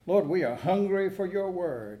Lord, we are hungry for your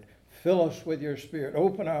word. Fill us with your Spirit.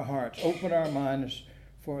 Open our hearts, open our minds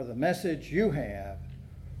for the message you have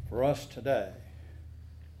for us today.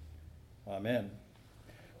 Amen.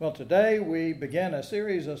 Well, today we begin a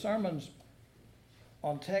series of sermons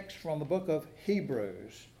on texts from the book of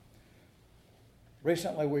Hebrews.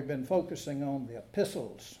 Recently we've been focusing on the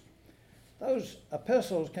epistles. Those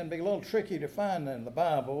epistles can be a little tricky to find in the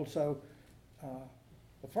Bible, so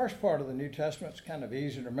the first part of the New Testament is kind of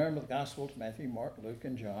easy to remember. The Gospels, Matthew, Mark, Luke,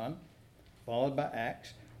 and John, followed by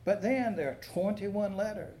Acts. But then there are 21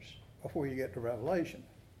 letters before you get to Revelation.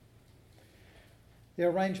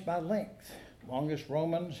 They're arranged by length. Longest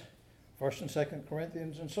Romans, 1st and 2nd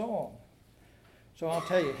Corinthians, and so on. So I'll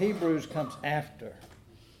tell you, Hebrews comes after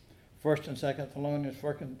 1st and 2nd Thessalonians,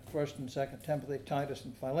 1st and 2nd Timothy, Titus,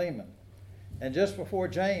 and Philemon. And just before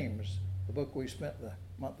James, the book we spent the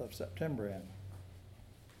month of September in.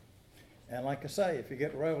 And like I say, if you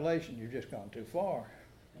get to Revelation, you've just gone too far.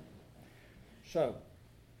 So,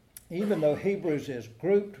 even though Hebrews is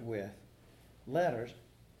grouped with letters,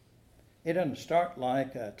 it doesn't start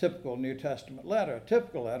like a typical New Testament letter. A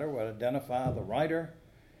typical letter would identify the writer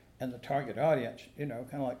and the target audience, kind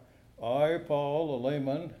of like, I, Paul, a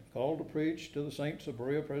layman, called to preach to the saints of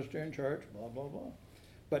Berea Presbyterian Church, blah, blah, blah.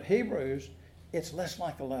 But Hebrews, it's less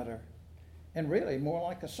like a letter and really more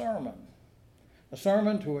like a sermon. A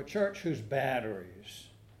sermon to a church whose batteries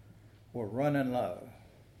were running low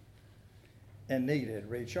and needed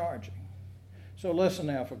recharging. So listen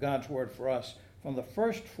now for God's word for us from the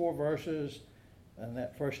first 4 verses in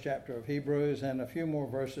that first chapter of Hebrews and a few more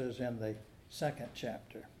verses in the 2nd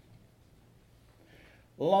chapter.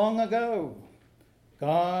 Long ago,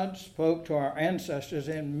 God spoke to our ancestors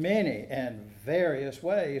in many and various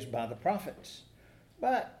ways by the prophets.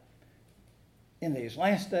 But in these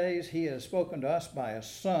last days, he has spoken to us by a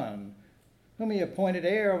Son, whom he appointed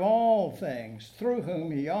heir of all things, through whom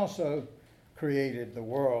he also created the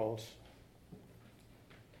worlds.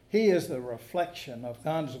 He is the reflection of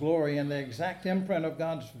God's glory and the exact imprint of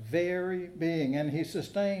God's very being, and he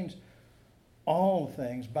sustains all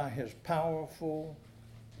things by his powerful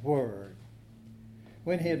word.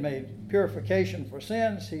 When he had made purification for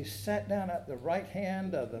sins, he sat down at the right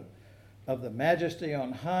hand of the majesty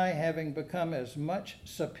on high, having become as much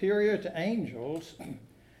superior to angels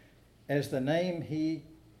as the name he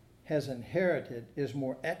has inherited is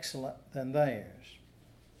more excellent than theirs.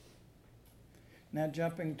 Now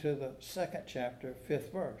jumping to the 2nd chapter,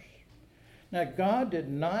 5th verse. Now God did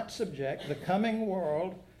not subject the coming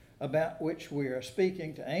world about which we are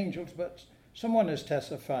speaking to angels, but someone has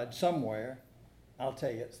testified somewhere, I'll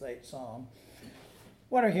tell you it's the 8th Psalm,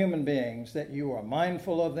 what are human beings that you are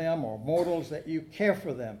mindful of them, or mortals that you care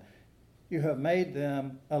for them? You have made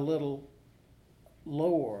them a little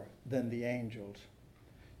lower than the angels.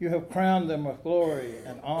 You have crowned them with glory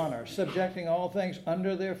and honor, subjecting all things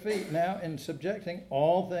under their feet. Now, in subjecting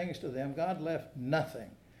all things to them, God left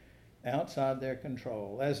nothing outside their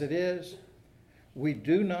control. As it is, we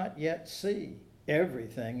do not yet see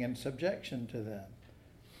everything in subjection to them.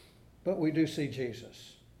 But we do see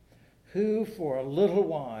Jesus, who for a little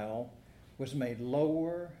while was made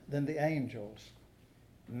lower than the angels,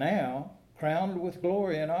 now crowned with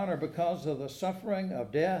glory and honor because of the suffering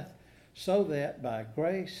of death, so that by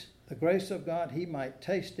grace, the grace of God, he might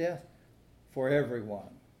taste death for everyone.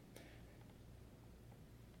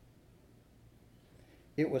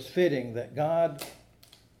 It was fitting that God,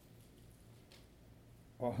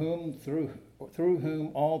 or through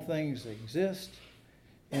whom all things exist,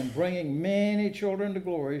 in bringing many children to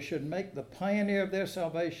glory, should make the pioneer of their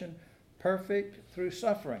salvation perfect through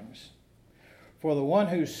sufferings. For the one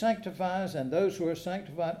who sanctifies and those who are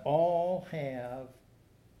sanctified all have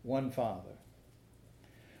one Father.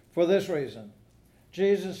 For this reason,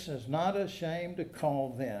 Jesus is not ashamed to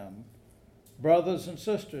call them brothers and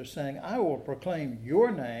sisters, saying, I will proclaim your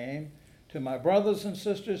name to my brothers and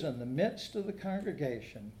sisters in the midst of the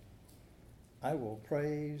congregation. I will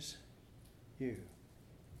praise you.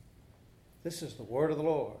 This is the word of the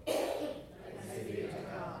Lord. Thanks be to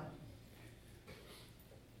God.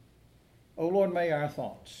 O Lord, may our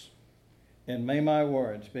thoughts and may my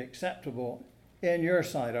words be acceptable in your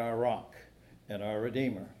sight, our rock and our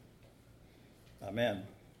Redeemer. Amen.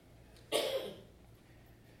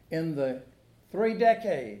 In the 3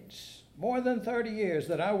 decades, more than 30 years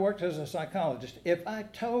that I worked as a psychologist, if I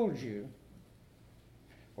told you,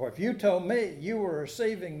 or if you told me you were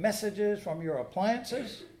receiving messages from your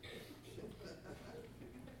appliances,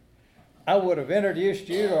 I would have introduced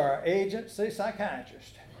you to our agency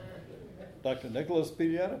psychiatrist, Dr. Nicholas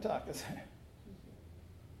Pediatakis,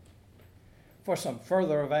 for some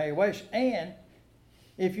further evaluation. And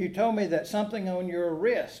If you told me that something on your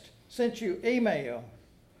wrist sent you email,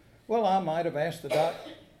 well, I might have asked the doc,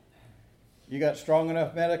 you got strong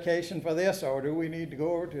enough medication for this, or do we need to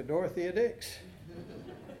go over to Dorothea Dix?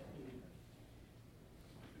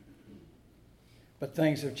 But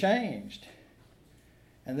things have changed.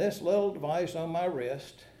 And this little device on my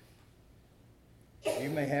wrist, you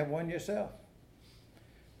may have one yourself,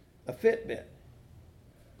 a Fitbit.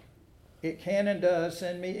 It can and does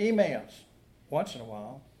send me emails once in a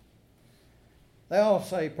while. They all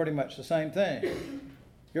say pretty much the same thing.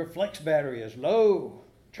 Your flex battery is low.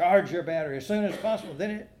 Charge your battery as soon as possible.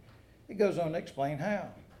 Then it goes on to explain how.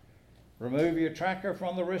 Remove your tracker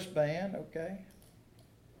from the wristband, okay?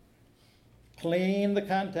 Clean the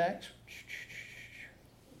contacts.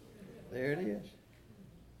 There it is.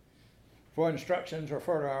 For instructions,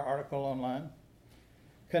 refer to our article online.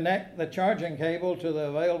 Connect the charging cable to the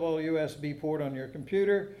available USB port on your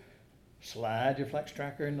computer. Slide your flex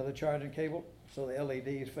tracker into the charging cable so the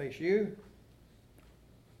LEDs face you.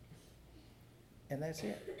 And that's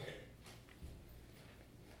it.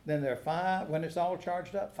 Then there are 5, when it's all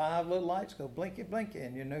charged up, 5 little lights go blinky, blinky,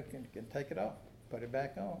 and you can take it off, put it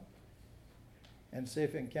back on, and see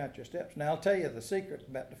if it can count your steps. Now, I'll tell you the secret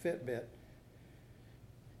about the Fitbit.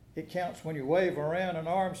 It counts when you wave around an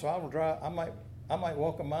arm, so I might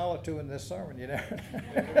walk a mile or 2 in this sermon, you know.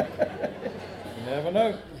 You never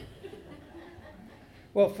know.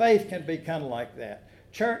 Well, faith can be kind of like that.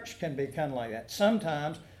 Church can be kind of like that.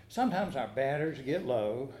 Sometimes our batteries get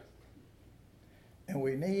low, and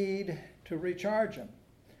we need to recharge them.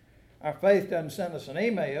 Our faith doesn't send us an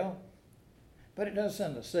email, but it does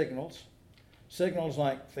send us signals. Signals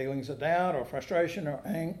like feelings of doubt or frustration or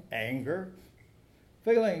anger,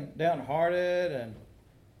 feeling downhearted, and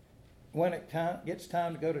when it gets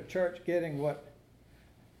time to go to church, getting what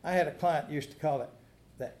I had a client used to call it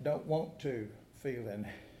that don't want to feeling.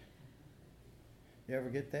 You ever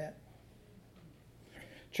get that?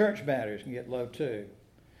 Church batteries can get low too.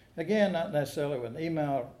 Again, not necessarily with an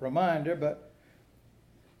email reminder, but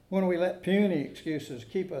when we let puny excuses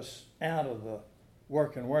keep us out of the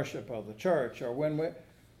work and worship of the church, or when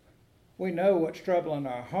we know what's troubling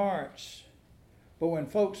our hearts, but when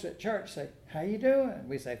folks at church say, "How you doing?"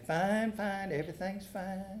 we say, "Fine, fine, everything's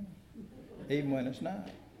fine," even when it's not.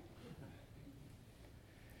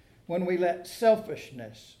 When we let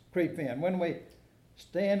selfishness creep in, when we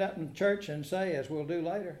stand up in church and say, as we'll do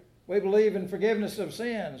later, we believe in forgiveness of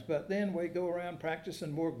sins, but then we go around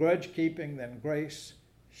practicing more grudge keeping than grace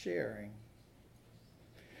sharing.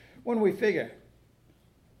 When we figure,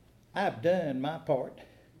 I've done my part,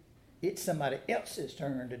 it's somebody else's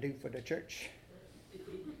turn to do for the church.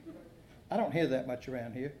 I don't hear that much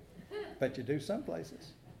around here, but you do some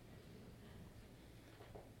places.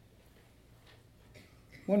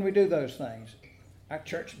 When we do those things, our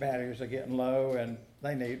church batteries are getting low and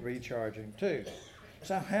they need recharging too.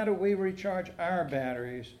 So how do we recharge our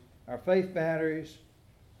batteries, our faith batteries,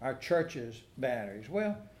 our church's batteries?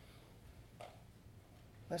 Well,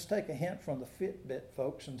 let's take a hint from the Fitbit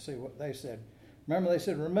folks and see what they said. Remember, they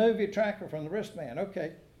said, remove your tracker from the wristband.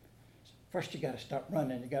 Okay. First, you got to stop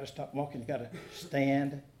running. You got to stop walking. You got to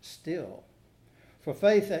stand still. For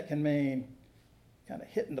faith, that can mean kind of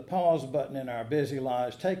hitting the pause button in our busy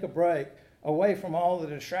lives. Take a break away from all the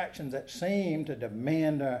distractions that seem to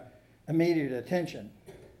demand our immediate attention.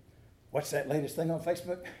 What's that latest thing on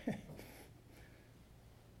Facebook?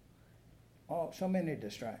 Oh, so many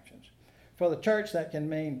distractions. For the church, that can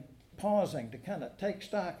mean pausing to kind of take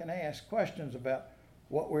stock and ask questions about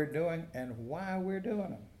what we're doing and why we're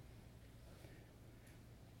doing them.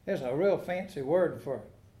 There's a real fancy word for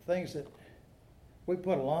things that we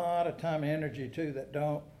put a lot of time and energy to that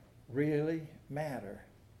don't really matter.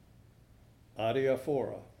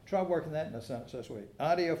 Adiaphora. Try working that in a sentence this week.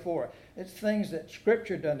 Adiaphora. It's things that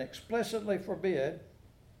Scripture doesn't explicitly forbid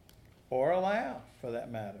or allow, for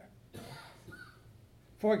that matter.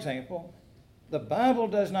 For example, the Bible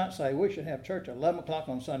does not say we should have church at 11 o'clock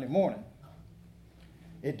on Sunday morning.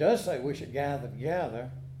 It does say we should gather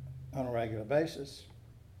together on a regular basis.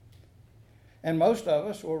 And most of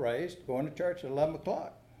us were raised going to church at 11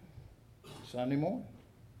 o'clock Sunday morning.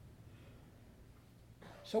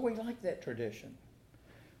 So we like that tradition.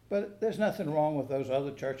 But there's nothing wrong with those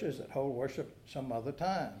other churches that hold worship some other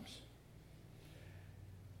times.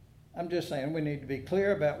 I'm just saying we need to be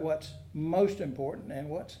clear about what's most important and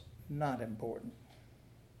what's not important.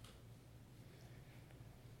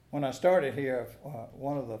 When I started here,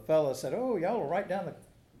 one of the fellows said, "Oh, y'all are right down the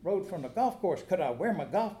road from the golf course. Could I wear my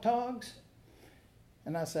golf togs?"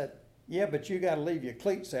 And I said, "Yeah, but you got to leave your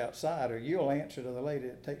cleats outside or you'll answer to the lady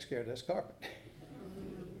that takes care of this carpet."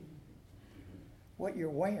 what you're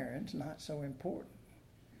wearing is not so important.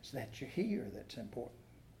 It's that you're here that's important.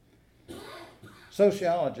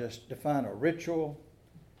 Sociologists define a ritual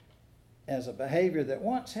as a behavior that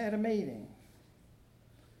once had a meaning,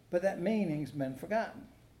 but that meaning's been forgotten.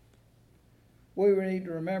 We need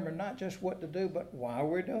to remember not just what to do, but why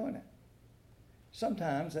we're doing it.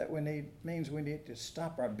 Sometimes that means we need to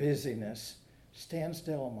stop our busyness, stand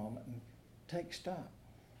still a moment, and take stock.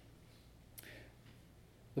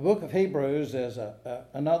 The book of Hebrews is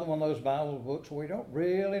another one of those Bible books where we don't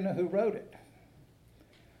really know who wrote it.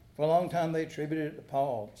 For a long time they attributed it to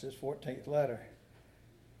Paul. It's his 14th letter.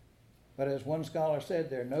 But as one scholar said,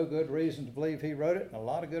 there are no good reasons to believe he wrote it and a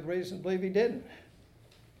lot of good reasons to believe he didn't.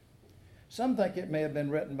 Some think it may have been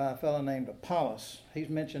written by a fellow named Apollos. He's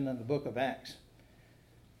mentioned in the book of Acts.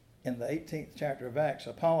 In the 18th chapter of Acts,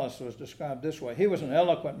 Apollos was described this way. He was an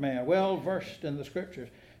eloquent man, well versed in the scriptures.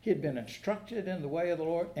 He had been instructed in the way of the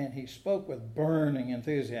Lord, and he spoke with burning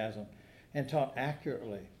enthusiasm and taught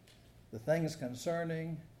accurately the things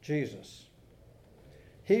concerning Jesus.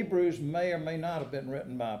 Hebrews may or may not have been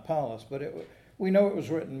written by Apollos, but we know it was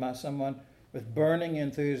written by someone with burning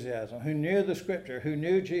enthusiasm, who knew the scripture, who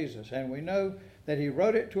knew Jesus, and we know that he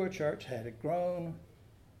wrote it to a church that had grown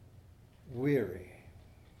weary,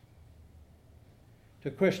 to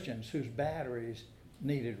Christians whose batteries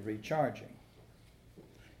needed recharging.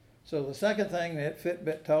 So the second thing that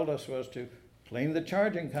Fitbit told us was to clean the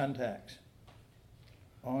charging contacts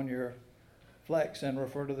on your Flex and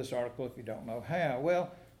refer to this article if you don't know how.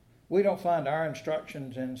 Well, we don't find our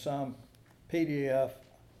instructions in some PDF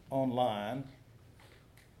online,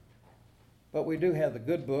 but we do have the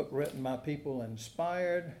good book written by people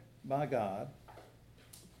inspired by God,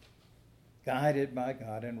 guided by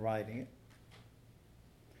God in writing it.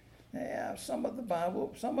 Yeah, some of the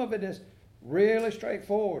Bible, some of it is really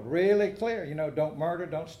straightforward, really clear. You know, don't murder,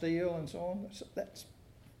 don't steal, and so on. That's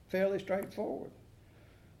fairly straightforward.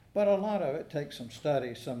 But a lot of it takes some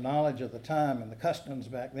study, some knowledge of the time and the customs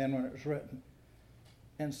back then when it was written,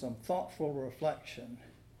 and some thoughtful reflection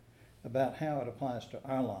about how it applies to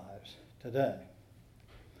our lives today.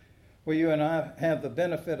 Well, you and I have the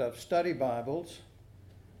benefit of study Bibles,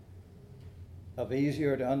 of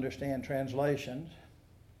easier to understand translations,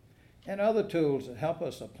 and other tools that help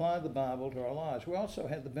us apply the Bible to our lives. We also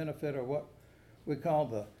have the benefit of what we call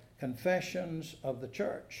the Confessions of the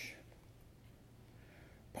Church.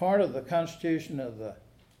 Part of the Constitution of the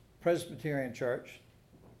Presbyterian Church,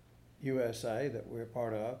 USA, that we're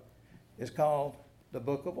part of, is called the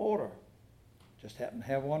Book of Order. Just happen to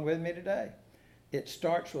have one with me today. It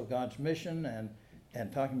starts with God's mission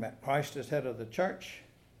and talking about Christ as head of the church,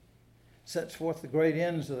 sets forth the great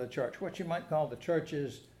ends of the church, what you might call the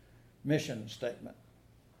church's mission statement,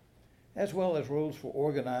 as well as rules for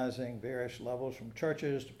organizing various levels from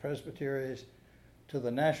churches to presbyteries to the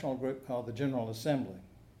national group called the General Assembly.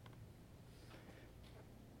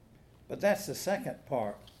 But that's the second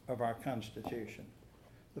part of our Constitution.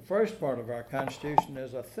 The first part of our Constitution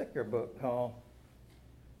is a thicker book called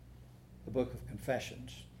the Book of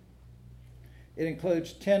Confessions. It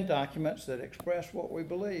includes 10 documents that express what we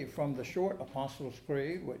believe, from the short Apostles'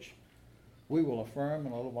 Creed, which we will affirm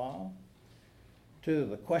in a little while, to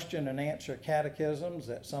the question and answer catechisms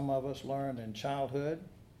that some of us learned in childhood.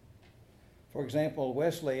 For example,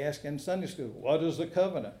 Wesley asked in Sunday school, what is the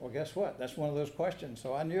covenant? Well, guess what? That's one of those questions.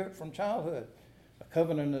 So I knew it from childhood. A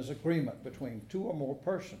covenant is agreement between two or more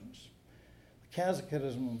persons. The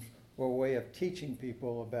catechisms were a way of teaching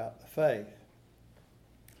people about the faith.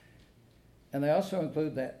 And they also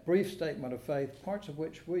include that brief statement of faith, parts of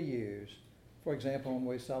which we use. For example, when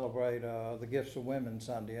we celebrate the Gifts of Women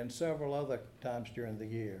Sunday and several other times during the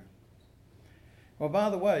year. Well,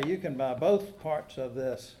 by the way, you can buy both parts of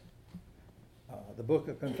this, the Book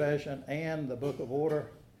of Confession and the Book of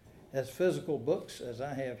Order, as physical books, as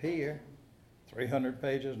I have here, 300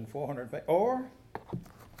 pages and 400 pages. Or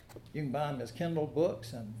you can buy them as Kindle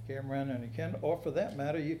books and carry them around in a Kindle. Or for that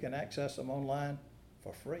matter, you can access them online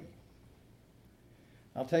for free.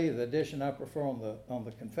 I'll tell you the edition I prefer on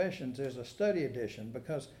the Confessions is a study edition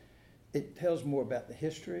because it tells more about the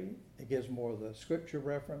history, it gives more of the scripture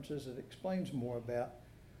references, it explains more about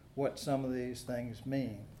what some of these things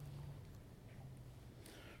mean.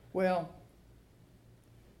 Well,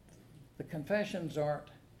 the Confessions aren't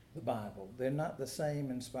the Bible. They're not the same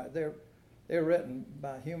inspired. They're written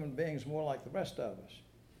by human beings more like the rest of us,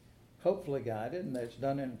 hopefully guided, and it's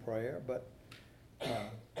done in prayer, but the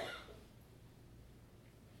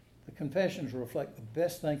Confessions reflect the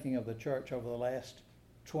best thinking of the church over the last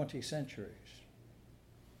 20 centuries.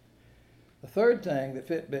 The third thing that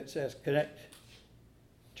Fitbit says, connect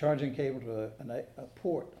charging cable to a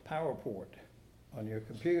port, a power port. on your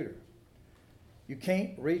computer. You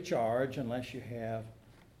can't recharge unless you have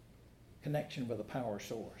connection with a power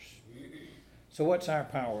source. So what's our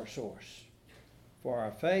power source for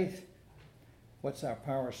our faith? What's our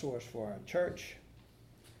power source for our church?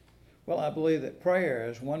 Well, I believe that prayer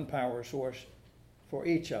is one power source for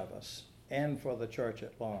each of us and for the church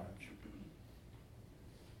at large.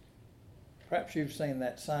 Perhaps you've seen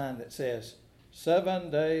that sign that says, 7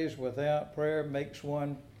 days without prayer makes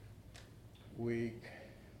one weak.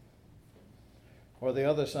 Or the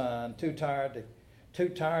other sign, too tired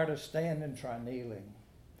to stand and try kneeling.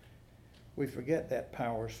 We forget that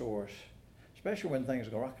power source, especially when things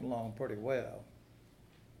go rocking along pretty well.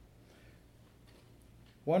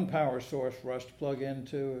 One power source for us to plug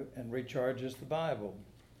into and recharge is the Bible.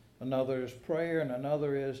 Another is prayer, and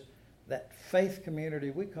another is that faith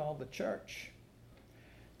community we call the church.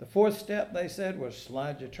 The fourth step, they said, was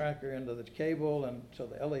slide your tracker into the cable and so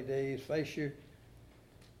the LEDs face you.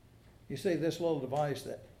 You see this little device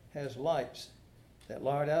that has lights that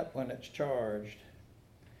light up when it's charged.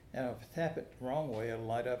 And if I tap it the wrong way, it'll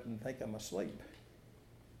light up and think I'm asleep.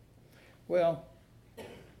 Well,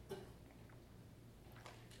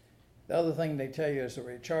 the other thing they tell you is the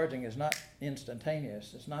recharging is not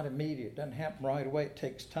instantaneous. It's not immediate. It doesn't happen right away. It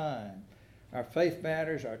takes time. Our faith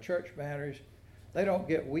batteries, our church batteries, they don't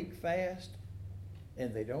get weak fast,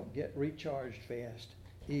 and they don't get recharged fast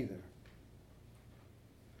either.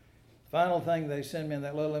 Final thing they send me in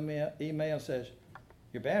that little email says,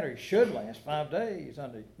 your battery should last 5 days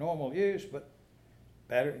under normal use, but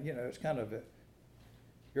battery, it's kind of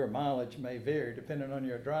your mileage may vary depending on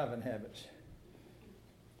your driving habits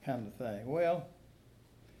kind of thing. Well,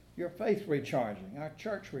 your faith recharging, our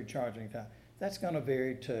church recharging time, that's going to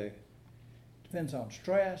vary too. Depends on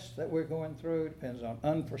stress that we're going through, depends on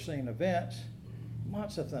unforeseen events,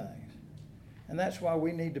 lots of things. And that's why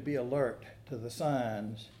we need to be alert to the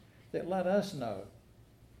signs that let us know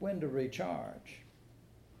when to recharge.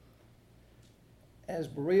 As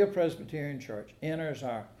Berea Presbyterian Church enters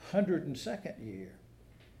our 102nd year,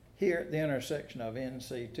 here at the intersection of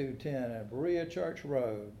NC 210 and Berea Church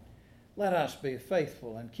Road, let us be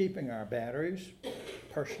faithful in keeping our batteries,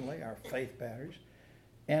 personally our faith batteries,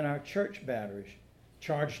 and our church batteries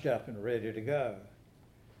charged up and ready to go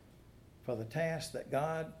for the task that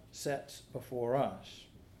God sets before us.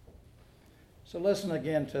 So listen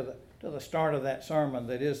again to the start of that sermon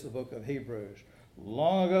that is the book of Hebrews.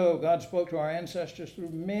 Long ago, God spoke to our ancestors through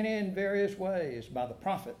many and various ways by the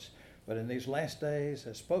prophets, but in these last days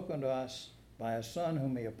has spoken to us by His Son,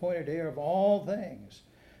 whom He appointed heir of all things,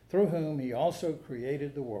 through whom He also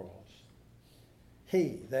created the worlds.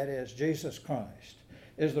 He, that is Jesus Christ,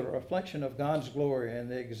 is the reflection of God's glory and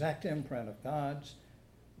the exact imprint of God's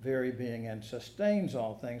very being, and sustains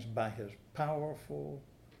all things by His powerful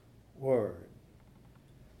word.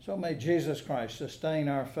 So may Jesus Christ sustain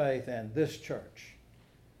our faith and this church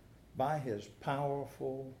by His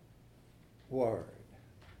powerful word.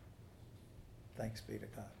 Thanks be to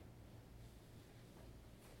God.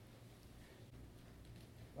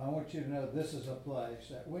 I want you to know this is a place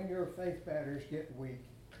that when your faith batteries get weak,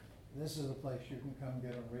 this is a place you can come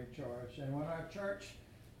get them recharged. And when our church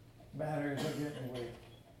batteries are getting weak,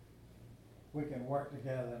 we can work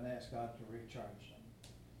together and ask God to recharge them.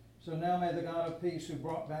 So now may the God of peace, who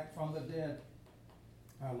brought back from the dead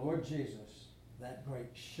our Lord Jesus, that great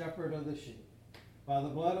shepherd of the sheep, by the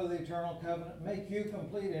blood of the eternal covenant, make you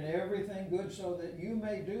complete in everything good, so that you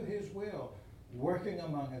may do His will, working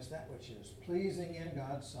among us that which is pleasing in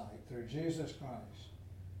God's sight, through Jesus Christ,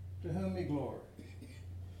 to whom be glory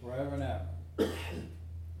forever and ever.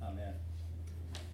 Amen.